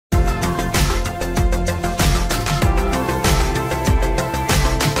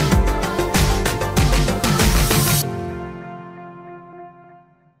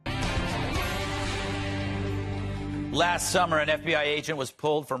Last summer, an FBI agent was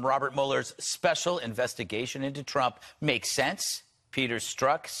pulled from Robert Mueller's special investigation into Trump. Makes sense. Peter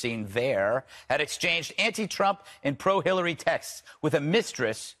Strzok, seen there, had exchanged anti-Trump and pro-Hillary texts with a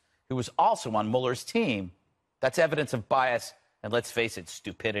mistress who was also on Mueller's team. That's evidence of bias and, let's face it,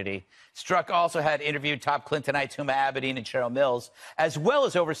 stupidity. Strzok also had interviewed top Clintonites Huma Abedin and Cheryl Mills, as well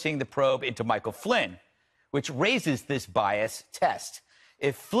as overseeing the probe into Michael Flynn, which raises this bias test.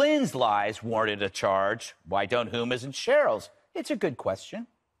 If Flynn's lies warranted a charge, why don't Huma's and Cheryl's? It's a good question,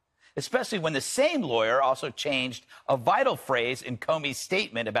 especially when the same lawyer also changed a vital phrase in Comey's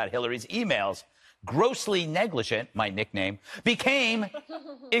statement about Hillary's emails. Grossly negligent, my nickname, became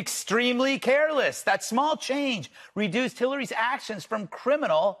extremely careless. That small change reduced Hillary's actions from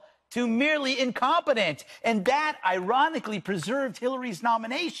criminal to merely incompetent. And that ironically preserved Hillary's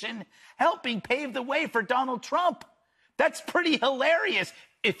nomination, helping pave the way for Donald Trump. That's pretty hilarious.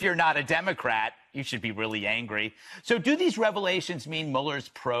 If you're not a Democrat, you should be really angry. So do these revelations mean Mueller's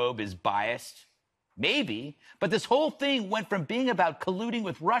probe is biased? Maybe, but this whole thing went from being about colluding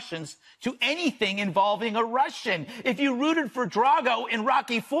with Russians to anything involving a Russian. If you rooted for Drago in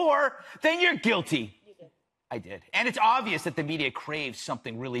Rocky IV, then you're guilty. You did. I did. And it's obvious that the media craves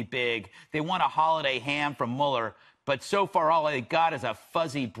something really big. They want a holiday ham from Mueller, but so far all they got is a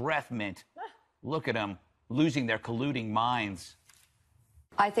fuzzy breath mint. Look at them, losing their colluding minds.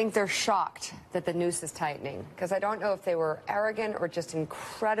 I think they're shocked that the noose is tightening, because I don't know if they were arrogant or just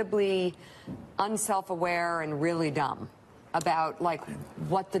incredibly unself-aware and really dumb about, like,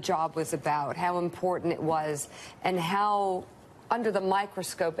 what the job was about, how important it was, and how under the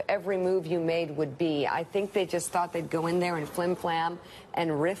microscope every move you made would be. I think they just thought they'd go in there and flim-flam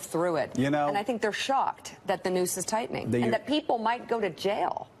and riff through it. You know, and I think they're shocked that the noose is tightening and that people might go to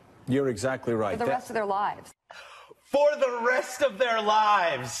jail. You're exactly right. For the rest of their lives. For the rest of their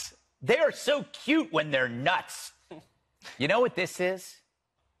lives. They are so cute when they're nuts. You know what this is?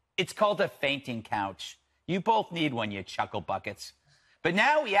 It's called a fainting couch. You both need one, you chuckle buckets. But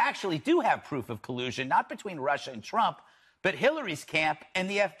now we actually do have proof of collusion, not between Russia and Trump, but Hillary's camp and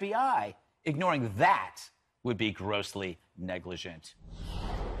the FBI. Ignoring that would be grossly negligent.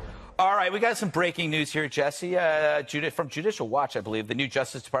 All right, we got some breaking news here, Jesse. From Judicial Watch, I believe, the new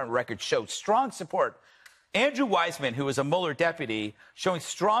Justice Department record showed strong support. Andrew Weissman, who was a Mueller deputy, showing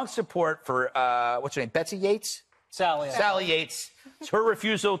strong support for, what's her name, Betsy Yates? Sally Yates. It's her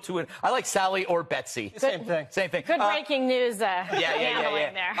refusal to, I like Sally or Betsy. Same thing. Same thing. Good breaking news yeah.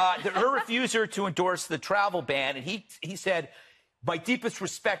 there. Her refusal to endorse the travel ban, and he said, my deepest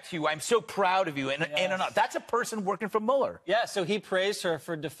respect to you. I'm so proud of you. And that's a person working for Mueller. Yeah, so he praised her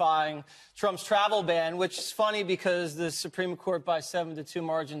for defying Trump's travel ban, which is funny because the Supreme Court by 7-2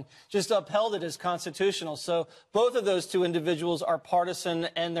 margin just upheld it as constitutional. So both of those two individuals are partisan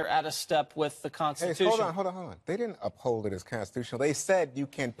and they're out of step with the Constitution. Hey, hold on. They didn't uphold it as constitutional. They said you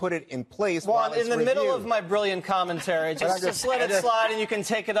can put it in place well, while it's in the reviewed. middle of my brilliant commentary, just let it slide and you can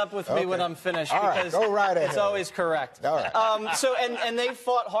take it up with me when I'm finished. All right, go right ahead. It's always correct. All right. And they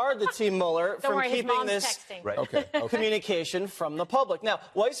fought hard, the team Mueller, from keeping this communication from the public. Now,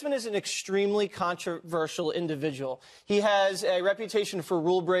 Weissman is an extremely controversial individual. He has a reputation for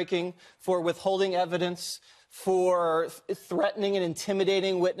rule breaking, for withholding evidence, for threatening and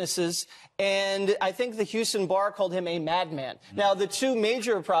intimidating witnesses, and I think the Houston bar called him a madman. Now, the two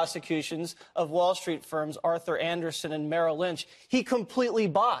major prosecutions of Wall Street firms, Arthur Andersen and Merrill Lynch, he completely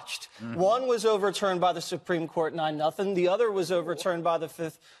botched. One was overturned by the Supreme Court 9-0. The other was overturned by the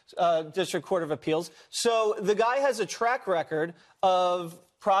Fifth District Court of Appeals. So the guy has a track record of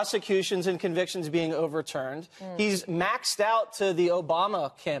prosecutions and convictions being overturned. He's maxed out to the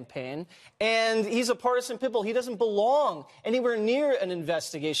Obama campaign, and he's a partisan pitbull. He doesn't belong anywhere near an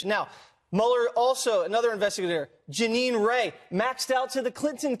investigation. Now, Mueller also, another investigator, Jeanine Ray, maxed out to the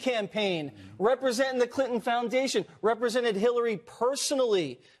Clinton campaign, representing the Clinton Foundation, represented Hillary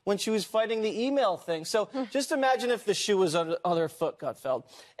personally when she was fighting the email thing. So just imagine if the shoe was on their foot, Gutfeld,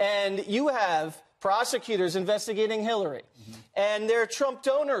 and you have prosecutors investigating Hillary, and they're Trump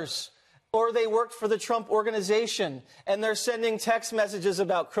donors, or they worked for the Trump organization, and they're sending text messages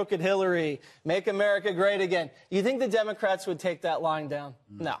about crooked Hillary, make America great again. You think the Democrats would take that lying down?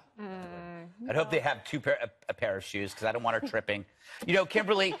 No. I'd hope they have a pair of shoes, because I don't want her tripping. You know,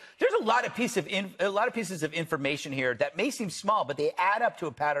 Kimberly, there's a lot of pieces of information here that may seem small, but they add up to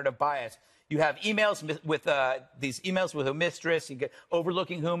a pattern of bias. You have emails with these emails with a mistress. You get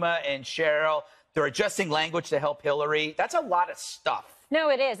overlooking Huma and Cheryl. They're adjusting language to help Hillary. That's a lot of stuff. No,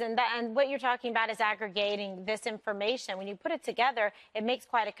 it is. And what you're talking about is aggregating this information. When you put it together, it makes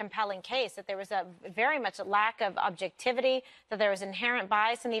quite a compelling case that there was a very much a lack of objectivity, that there was inherent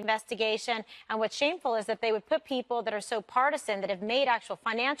bias in the investigation. And what's shameful is that they would put people that are so partisan, that have made actual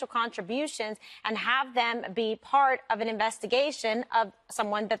financial contributions, and have them be part of an investigation of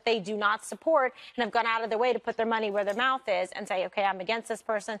someone that they do not support, and have gone out of their way to put their money where their mouth is and say, okay, I'm against this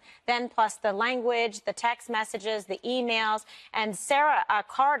person. Then plus the language, the text messages, the emails. And Sarah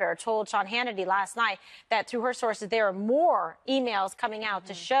Carter told Sean Hannity last night that through her sources, there are more emails coming out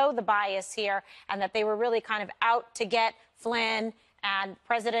to show the bias here, and that they were really kind of out to get Flynn and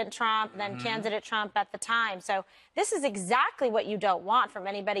President Trump, and then candidate Trump at the time. So this is exactly what you don't want from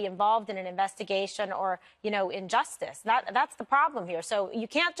anybody involved in an investigation or, injustice. That's the problem here. So you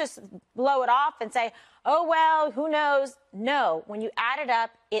can't just blow it off and say, oh, well, who knows? No, when you add it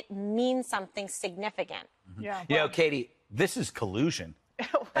up, it means something significant. Yeah. Katie, this is collusion.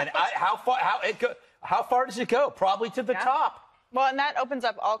 And how far does it go? Probably to the top. Well, and that opens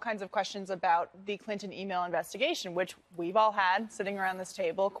up all kinds of questions about the Clinton email investigation, which we've all had sitting around this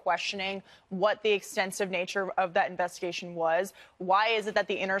table questioning what the extensive nature of that investigation was. Why is it that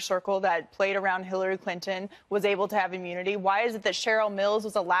the inner circle that played around Hillary Clinton was able to have immunity? Why is it that Cheryl Mills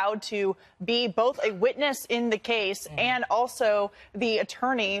was allowed to be both a witness in the case and also the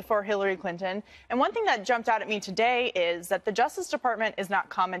attorney for Hillary Clinton? And one thing that jumped out at me today is that the Justice Department is not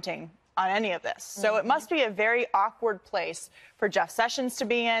commenting on any of this. So it must be a very awkward place for Jeff Sessions to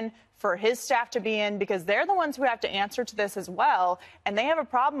be in, for his staff to be in, because they're the ones who have to answer to this as well. And they have a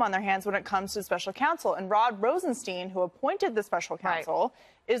problem on their hands when it comes to the special counsel. And Rod Rosenstein, who appointed the special counsel,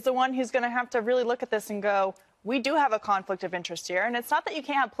 is the one who's going to have to really look at this and go, we do have a conflict of interest here. And it's not that you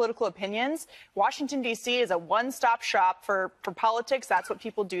can't have political opinions. Washington, D.C. is a one-stop shop for politics. That's what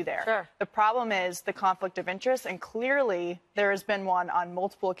people do there. Sure. The problem is the conflict of interest, and clearly there has been one on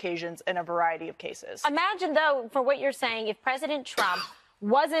multiple occasions in a variety of cases. Imagine, though, for what you're saying, if President Trump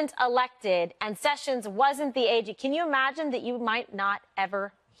wasn't elected and Sessions wasn't the AG, can you imagine that you might not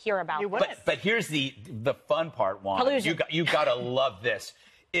ever hear about it? But here's the fun part, Juan. Collusion. You got to love this.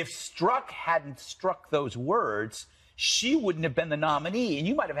 If Strzok hadn't struck those words, she wouldn't have been the nominee, and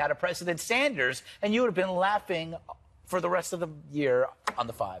you might have had a President Sanders, and you would have been laughing for the rest of the year on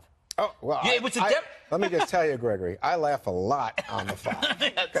the 5. Oh, well, yeah, it was let me just tell you, Gregory, I laugh a lot on the 5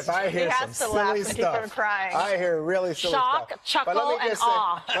 because I hear some silly stuff. I hear really silly stuff. Shock, chuckle, and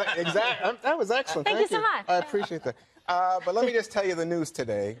awe. Exactly. That was excellent. Thank you so much. I appreciate that. But let me just tell you the news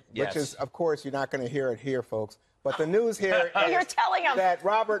today, which is, of course, you're not going to hear it here, folks. But the news here is that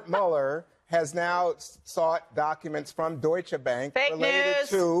Robert Mueller has now sought documents from Deutsche Bank related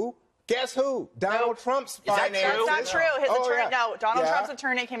to, guess who? Donald Trump's finances. That's not true. His attorney, Donald Trump's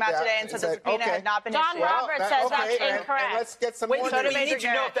attorney came out today and said the subpoena had not been issued. John Roberts says that's incorrect. And let's get some more news. We need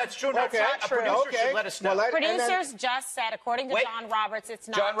to know if that's true or not. A producer should let us know. Producers just said, according to John Roberts, it's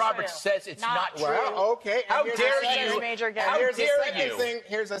not true. John Roberts says it's not true. Well, okay. How dare you? How dare you?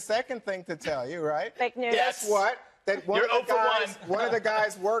 Here's a second thing to tell you, right? Fake news. Guess what? That one of the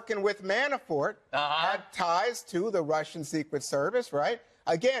guys working with Manafort had ties to the Russian Secret Service, right?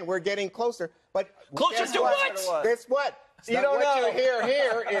 Again, we're getting closer. But closer to what? Guess what? You don't know. What you hear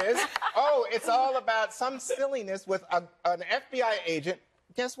here is, it's all about some silliness with an FBI agent.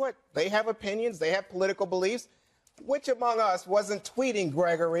 Guess what? They have opinions. They have political beliefs. Which among us wasn't tweeting,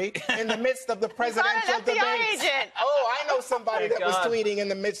 Gregory, in the midst of the presidential debate? Agent. Oh, I know somebody that was tweeting in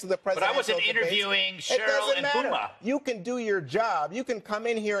the midst of the presidential debate. But I wasn't interviewing Cheryl and Puma. You can do your job. You can come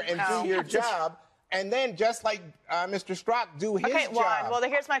in here and do your job. And then, just like Mr. Strzok, do his job. Juan, well,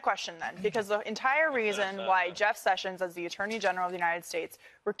 here's my question then. Because the entire reason why Jeff Sessions, as the Attorney General of the United States,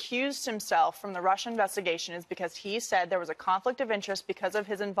 recused himself from the Russian investigation is because he said there was a conflict of interest because of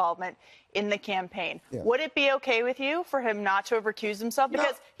his involvement in the campaign. Yeah. Would it be okay with you for him not to have recused himself?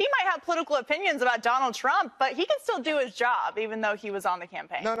 Because he might have political opinions about Donald Trump, but he can still do his job, even though he was on the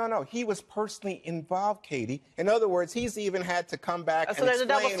campaign. No. He was personally involved, Katie. In other words, he's even had to come back and explain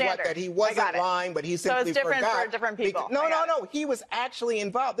that he wasn't lying, but he simply forgot. So it's different for different people. No. He was actually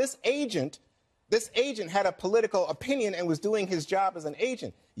involved. This agent had a political opinion and was doing his job as an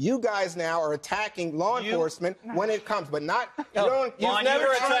agent. You guys now are attacking law enforcement when it comes, but not. You've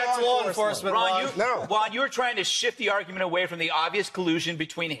never attacked law enforcement. Juan, you were trying to shift the argument away from the obvious collusion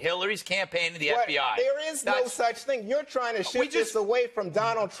between Hillary's campaign and the FBI. There is no such thing. You're trying to shift this away from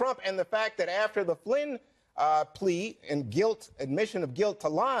Donald Trump and the fact that after the Flynn plea and admission of guilt to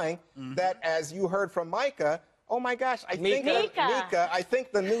lying, that, as you heard from Micah, oh my gosh! I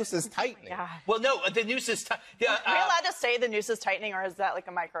think the noose is tightening. Well, no, the noose is. Are we allowed to say the noose is tightening, or is that like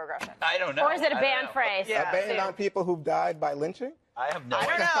a microaggression? I don't know. Or is it a banned phrase? Banned on people who've died by lynching? I have no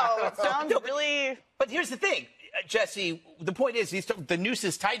idea. I don't know. It sounds really... But here's the thing. Jesse, the point is, the noose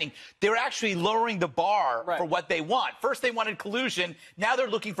is tightening. They're actually lowering the bar for what they want. First, they wanted collusion. Now they're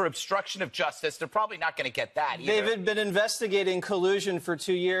looking for obstruction of justice. They're probably not going to get that either. They've been investigating collusion for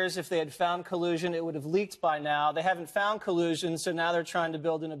 2 years. If they had found collusion, it would have leaked by now. They haven't found collusion, so now they're trying to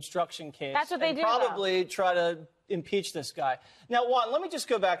build an obstruction case. That's what they do, probably try to impeach this guy. Now, Juan, let me just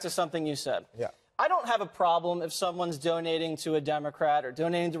go back to something you said. Yeah. I don't have a problem if someone's donating to a Democrat or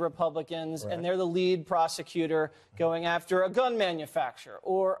donating to Republicans, and they're the lead prosecutor going after a gun manufacturer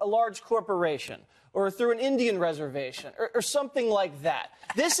or a large corporation or through an Indian reservation or something like that.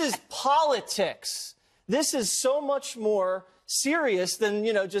 This is politics. This is so much more serious than,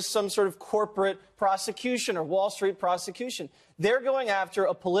 you know, just some sort of corporate prosecution or Wall Street prosecution. They're going after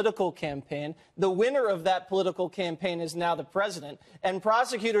a political campaign. The winner of that political campaign is now the president, and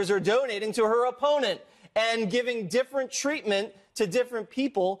prosecutors are donating to her opponent and giving different treatment to different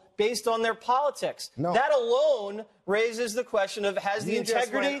people based on their politics. No. That alone raises the question of, has the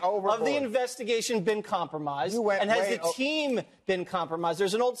integrity of the investigation been compromised? And has the team been compromised?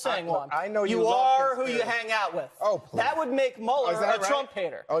 There's an old saying, Juan. I know you are who you hang out with. Oh, please. That would make Mueller a Trump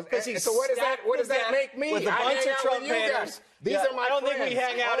hater. So what does that make me? With a bunch of Trump haters. These are my I don't friends. think we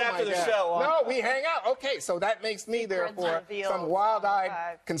hang out after the show. No, we hang out. Okay, so that makes me, therefore, some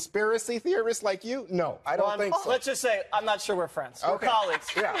wild-eyed conspiracy theorist like you? No, I don't think so. Let's just say, I'm not sure we're friends. We're colleagues.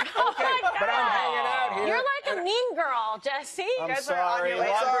 Yeah. Okay, but I'm hanging out here. You're like a mean girl, Jesse. I'm sorry.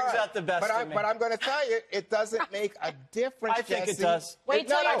 That brings out the best in me. But I'm going to tell you, it doesn't make a difference, I think Jesse. it does. Wait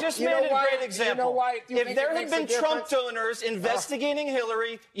till I just made a great example. You know why? If there had been Trump donors investigating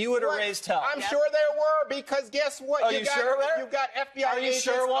Hillary, you would have raised hell. I'm sure there were, because guess what? Are you sure there? You got FBI agents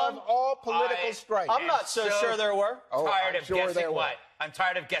sure, of all political stripes. I'm not so sure there were. Tired of guessing what? I'm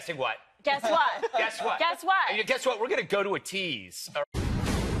tired of guessing what? Guess what? Guess what? Guess what? Guess what? We're going to go to a tease.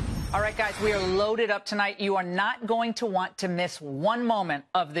 All right, guys, we are loaded up tonight. You are not going to want to miss one moment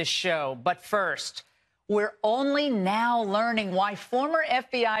of this show. But first, we're only now learning why former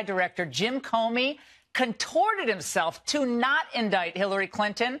FBI Director Jim Comey contorted himself to not indict Hillary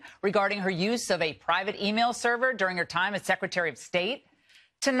Clinton regarding her use of a private email server during her time as Secretary of State.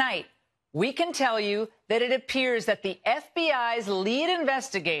 Tonight, we can tell you that it appears that the FBI's lead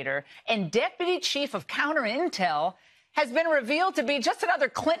investigator and deputy chief of counter intel has been revealed to be just another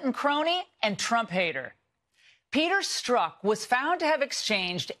Clinton crony and Trump hater. Peter Strzok was found to have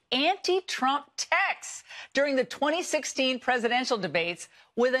exchanged anti-Trump texts during the 2016 presidential debates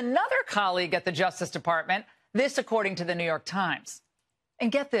with another colleague at the Justice Department, this according to the New York Times. And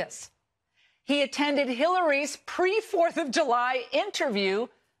get this. He attended Hillary's pre-4th of July interview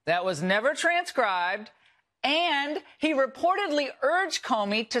that was never transcribed, and he reportedly urged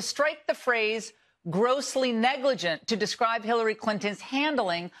Comey to strike the phrase grossly negligent to describe Hillary Clinton's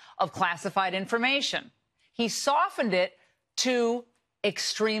handling of classified information. He softened it to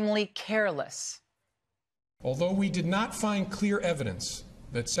extremely careless. Although we did not find clear evidence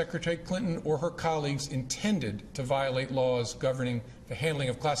that Secretary Clinton or her colleagues intended to violate laws governing the handling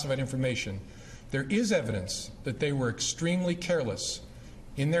of classified information, there is evidence that they were extremely careless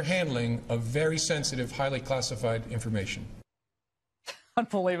in their handling of very sensitive, highly classified information.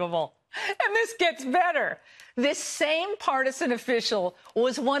 Unbelievable. And this gets better. This same partisan official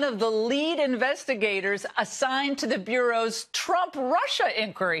was one of the lead investigators assigned to the Bureau's Trump-Russia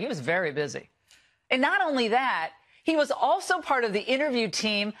inquiry. He was very busy. And not only that, he was also part of the interview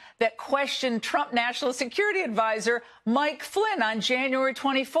team that questioned Trump National Security Advisor Mike Flynn on January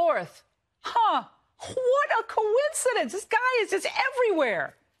 24th. Huh. What a coincidence. This guy is just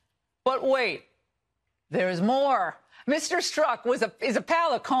everywhere. But wait, there's more. Mr. Strzok is a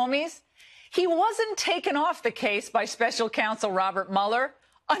pal of Comey's. He wasn't taken off the case by special counsel Robert Mueller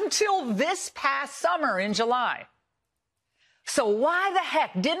until this past summer in July. So why the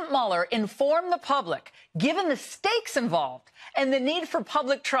heck didn't Mueller inform the public, given the stakes involved and the need for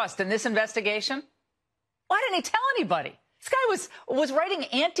public trust in this investigation? Why didn't he tell anybody? This guy was writing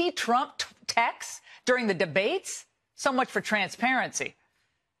anti-Trump texts during the debates. So much for transparency.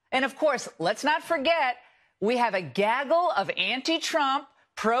 And of course, let's not forget, we have a gaggle of anti-Trump,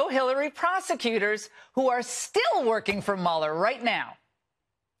 pro-Hillary prosecutors who are still working for Mueller right now.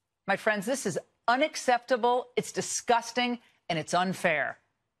 My friends, this is unacceptable, it's disgusting, and it's unfair.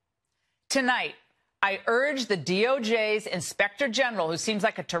 Tonight, I urge the DOJ's Inspector General, who seems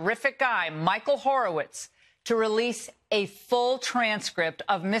like a terrific guy, Michael Horowitz, to release a full transcript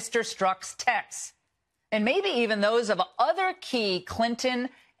of Mr. Strzok's texts, and maybe even those of other key Clinton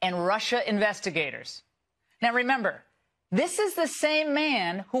and Russia investigators. Now, remember, This is the same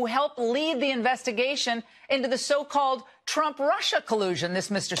man who helped lead the investigation into the so-called Trump-Russia collusion, this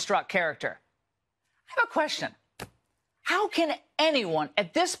Mr. Strzok character. I have a question. How can anyone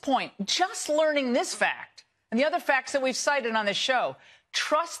at this point, just learning this fact and the other facts that we've cited on this show,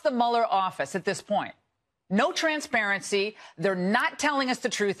 trust the Mueller office at this point? No transparency. They're not telling us the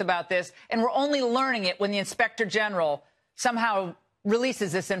truth about this, and we're only learning it when the Inspector General somehow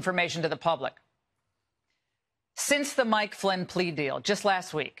releases this information to the public. Since the Mike Flynn plea deal just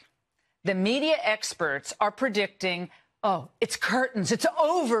last week, the media experts are predicting, oh, it's curtains, it's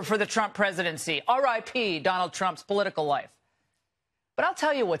over for the Trump presidency. R.I.P. Donald Trump's political life. But I'll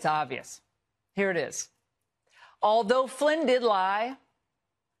tell you what's obvious. Here it is. Although Flynn did lie,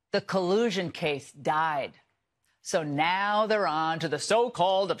 the collusion case died. So now they're on to the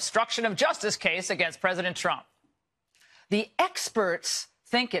so-called obstruction of justice case against President Trump. The experts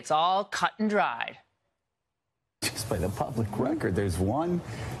think it's all cut and dried. Just by the public record, there's one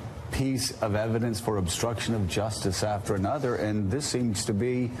piece of evidence for obstruction of justice after another, and this seems to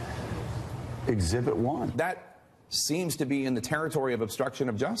be Exhibit 1. That seems to be in the territory of obstruction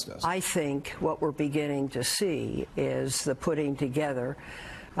of justice. I think what we're beginning to see is the putting together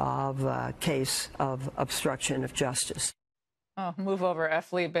of a case of obstruction of justice. Oh, move over,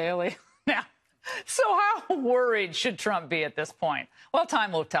 F. Lee Bailey. Now, so how worried should Trump be at this point? Well,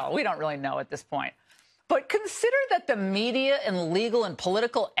 time will tell. We don't really know at this point. But consider that the media and legal and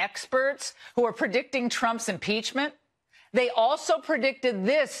political experts who are predicting Trump's impeachment, they also predicted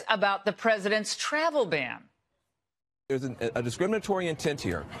this about the president's travel ban. There's a discriminatory intent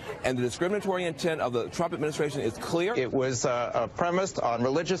here, and the discriminatory intent of the Trump administration is clear. It was premised on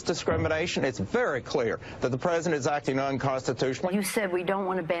religious discrimination. It's very clear that the president is acting unconstitutionally. You said we don't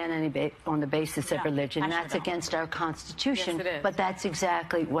want to ban any on the basis of religion. That's against our Constitution, yes, it is. But that's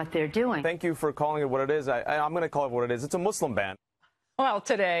exactly what they're doing. Thank you for calling it what it is. I'm going to call it what it is. It's a Muslim ban. Well,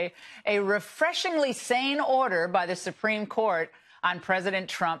 today, a refreshingly sane order by the Supreme Court on President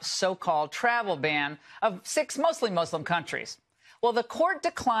Trump's so-called travel ban of 6 mostly Muslim countries. Well, the court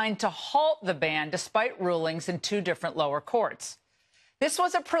declined to halt the ban despite rulings in 2 different lower courts. This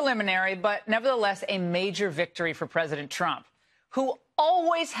was a preliminary, but nevertheless a major victory for President Trump, who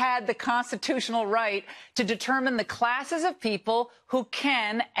always had the constitutional right to determine the classes of people who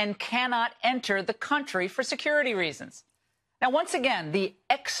can and cannot enter the country for security reasons. Now, once again, the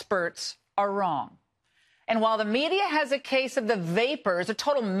experts are wrong. And while the media has a case of the vapors, a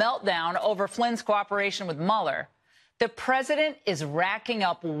total meltdown over Flynn's cooperation with Mueller, the president is racking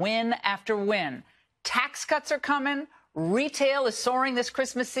up win after win. Tax cuts are coming. Retail is soaring this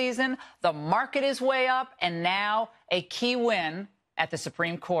Christmas season. The market is way up. And now a key win at the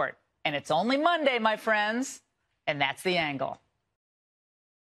Supreme Court. And it's only Monday, my friends. And that's the angle.